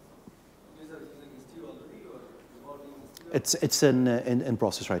 It's in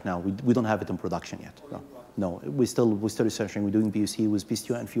process right now. We don't have it in production yet. No, we're still researching. We're doing POC with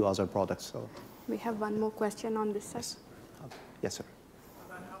Pistio and a few other products. So we have one more question on this side. Yes, sir.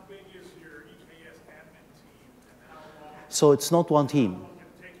 About how big is your EKS admin team and how long? So it's not one team. How long can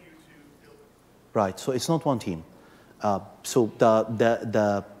it take you to build it? Right. So it's not one team. So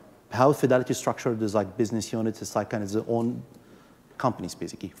the how Fidelity is structured is like business units. It's like kind of their own companies,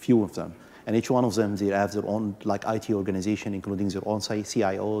 basically, few of them. And each one of them, they have their own like IT organization, including their own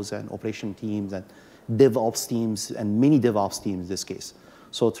CIOs and operation teams and DevOps teams and many DevOps teams in this case.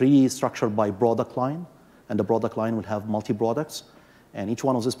 So it's really structured by product line, and the product line would have multi-products. And each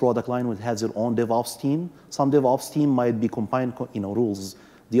one of this product line would have their own DevOps team. Some DevOps team might be combined, roles.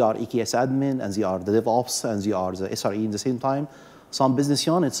 They are EKS admin, and they are the DevOps, and they are the SRE in the same time. Some business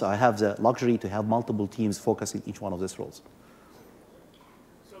units, I have the luxury to have multiple teams focusing each one of these roles.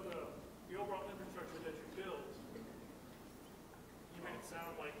 So the overall infrastructure that you built, you made it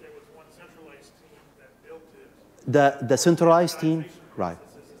sound like there was one centralized team that built it. The centralized team, right.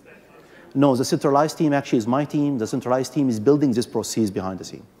 No, the centralized team actually is my team. The centralized team is building this process behind the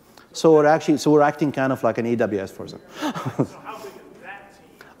scene. So we're acting kind of like an AWS for them. So how big is that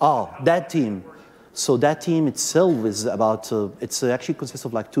team? Oh, that team. So that team itself is about, it's actually consists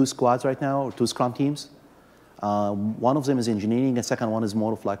of like 2 squads right now, or 2 Scrum teams. One of them is engineering, and second one is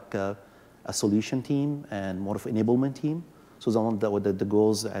more of like a solution team and more of enablement team. So the one that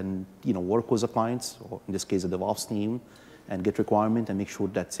goes and work with the clients, or in this case the DevOps team, and get requirement and make sure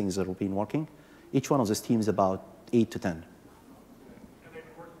that things are being working. Each one of these teams is about 8 to 10. And they've been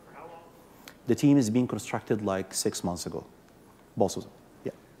working for how long? The team is being constructed like 6 months ago, both of them.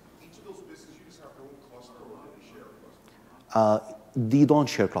 Yeah. Each of those business units have their own cluster, or do they share a cluster? They don't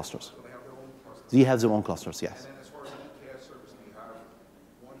share clusters. So they have their own cluster. They have their own clusters, yes. And then as far as the EKS service, do you have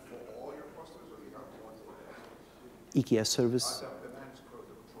one for all your clusters, or do you have one for the EKS service. the managed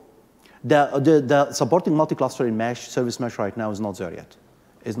control? The supporting multi-cluster in mesh, service mesh right now is not there yet.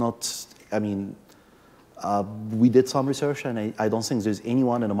 It's not, we did some research, and I don't think there's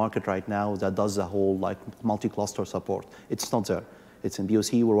anyone in the market right now that does the whole like multi-cluster support. It's not there. It's in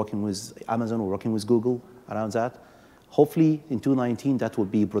POC. We're working with Amazon. We're working with Google around that. Hopefully in 2019 that will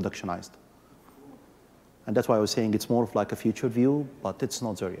be productionized. And that's why I was saying it's more of like a future view, but it's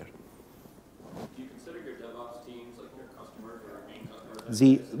not there yet. Do you consider your DevOps teams like your customers or your main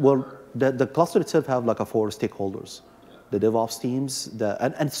customers? The cluster itself have like 4 stakeholders. The DevOps teams,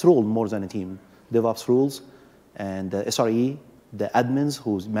 and it's role more than a team. DevOps rules, and the SRE, the admins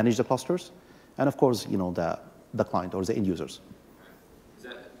who manage the clusters, and of course, the client or the end users. Do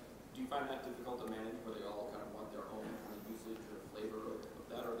you find that difficult to manage, where they all kind of want their own usage or flavor of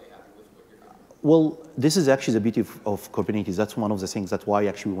that, or are they happy with what you're doing? Well, this is actually the beauty of Kubernetes. That's one of the things. That's why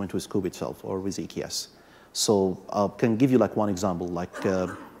actually we went with Kube itself or with EKS. So can give you like one example. Like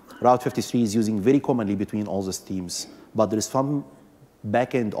Route 53 is using very commonly between all these teams, but there is some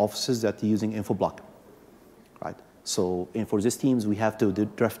back-end offices that are using Infoblock, right? So for these teams, we have to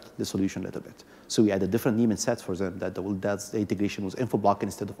draft the solution a little bit. So we added different daemon sets for them that's the integration was Infoblock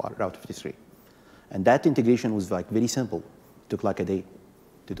instead of Route 53. And that integration was like very simple. It took like a day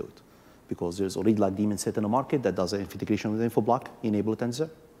to do it because there's already like daemon set in the market that does the integration with Infoblock, enable it and so.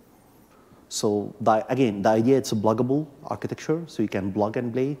 So again, the idea it's a pluggable architecture, so you can plug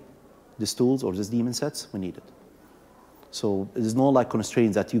and play these tools or these daemon sets when needed. So there's no like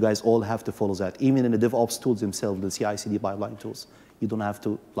constraints that you guys all have to follow that. Even in the DevOps tools themselves, the CI/CD pipeline tools, you don't have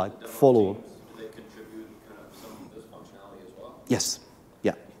to like follow. Teams, do they contribute kind of some of this functionality as well? Yes,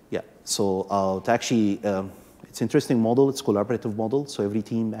 yeah. So it's an interesting model. It's a collaborative model. So every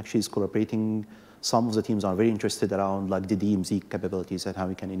team actually is collaborating. Some of the teams are very interested around like the DMZ capabilities and how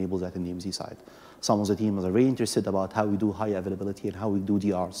we can enable that in the DMZ side. Some of the teams are very interested about how we do high availability and how we do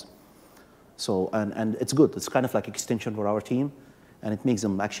DRs. So, and it's good. It's kind of like extension for our team, and it makes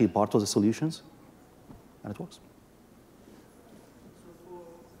them actually part of the solutions, and it works. So for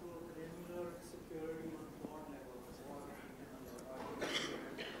granular security on board level,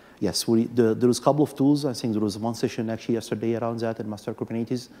 Yes, there was a couple of tools. I think there was one session actually yesterday around that in Master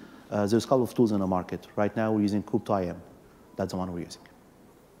Kubernetes. There's a couple of tools in the market. Right now, we're using Kube2IM. That's the one we're using.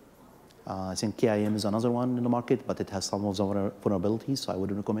 I think KIM is another one in the market, but it has some of the vulnerabilities, so I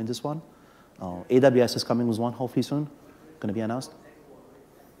wouldn't recommend this one. AWS is coming with one hopefully soon, going to be announced.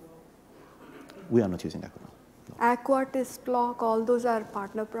 We are not using Aqua now. Aqua, Tistlock, all those are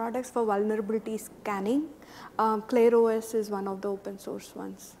partner products for vulnerability scanning. ClearOS is one of the open source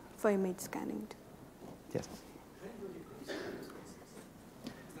ones for image scanning. Yes.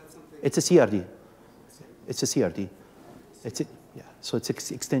 It's a CRD. It's a CRD. So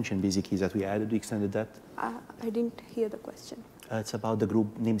it's extension basically that we added. We extended that. I didn't hear the question. It's about the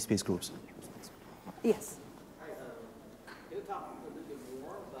group namespace groups. Yes. Hi, can you talk a little bit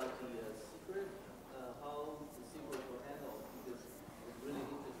more about the secret, how the secret will handle? Because it's really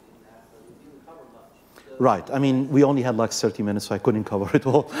interesting that we didn't cover much. Right. I mean, we only had like 30 minutes, so I couldn't cover it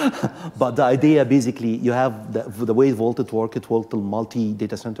all. But the idea, basically, you have the way Vault works. It works till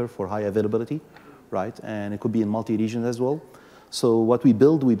multi-data center for high availability, right? And it could be in multi-regions as well. So what we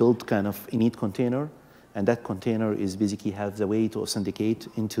build kind of a init container, and that container is basically have the way to authenticate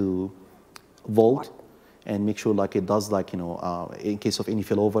into Vault and make sure like it does like, in case of any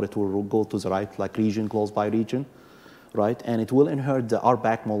failover, it will go to the right like region, close by region, right? And it will inherit the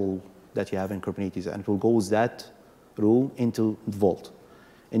RBAC model that you have in Kubernetes, and it will go with that rule into Vault.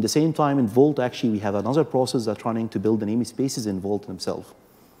 In the same time, in Vault, actually, we have another process that's running to build the namespaces in Vault themselves.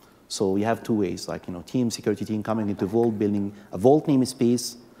 So we have two ways, like, security team coming into Vault, building a Vault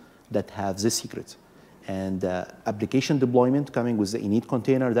namespace that has this secret. And application deployment coming with the init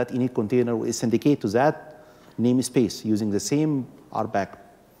container. That init container will syndicate to that namespace using the same RBAC.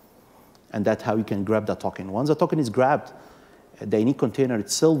 And that's how you can grab that token. Once the token is grabbed, the init container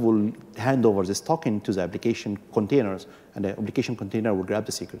itself will hand over this token to the application containers, and the application container will grab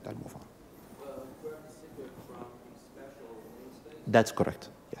the secret and move on. Grab the secret from the special namespace? That's correct,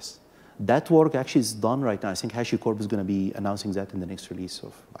 yes. That work actually is done right now. I think HashiCorp is going to be announcing that in the next release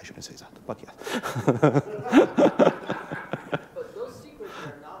of, I shouldn't say that, but yeah. But those secrets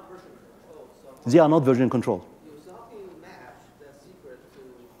are not version controlled. So They are not version control. so how can you match that secret to?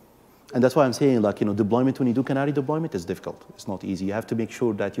 And that's why I'm saying, like, deployment, when you do canary deployment, is difficult. It's not easy. You have to make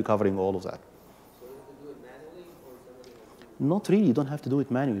sure that you're covering all of that. So you have to do it manually, or somebody has to? Not really. You don't have to do it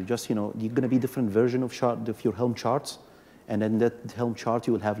manually. Just, you're going to be different version of your Helm charts. And then that Helm chart,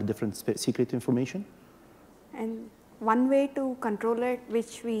 you will have the different secret information. And one way to control it,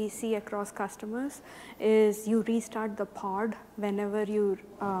 which we see across customers, is you restart the pod whenever you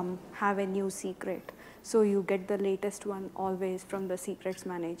have a new secret. So you get the latest one always from the secrets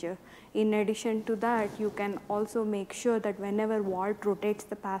manager. In addition to that, you can also make sure that whenever Vault rotates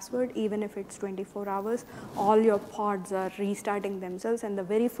the password, even if it's 24 hours, all your pods are restarting themselves. And the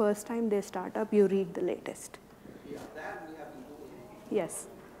very first time they start up, you read the latest. Yeah, that we have been doing. Yes.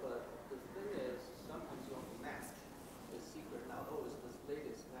 But the thing is, sometimes you'll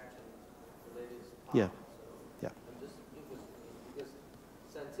Yeah. So Yeah. I'm just interested in, because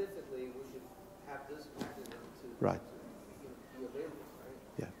scientifically we should have this mechanism to, Right. to be available, right?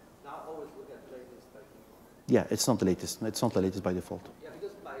 Yeah. Not always look at the latest by default. Yeah, it's not the latest. It's not the latest by default. Yeah,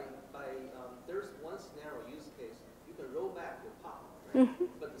 because there's one scenario use case, you can roll back your POP,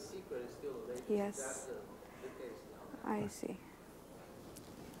 right? But the secret is still the latest. Yes. That's the case now. I see.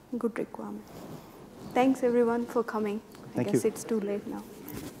 Good requirement. Thanks everyone for coming. Thank I guess you. it's too late now.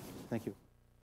 Thank you.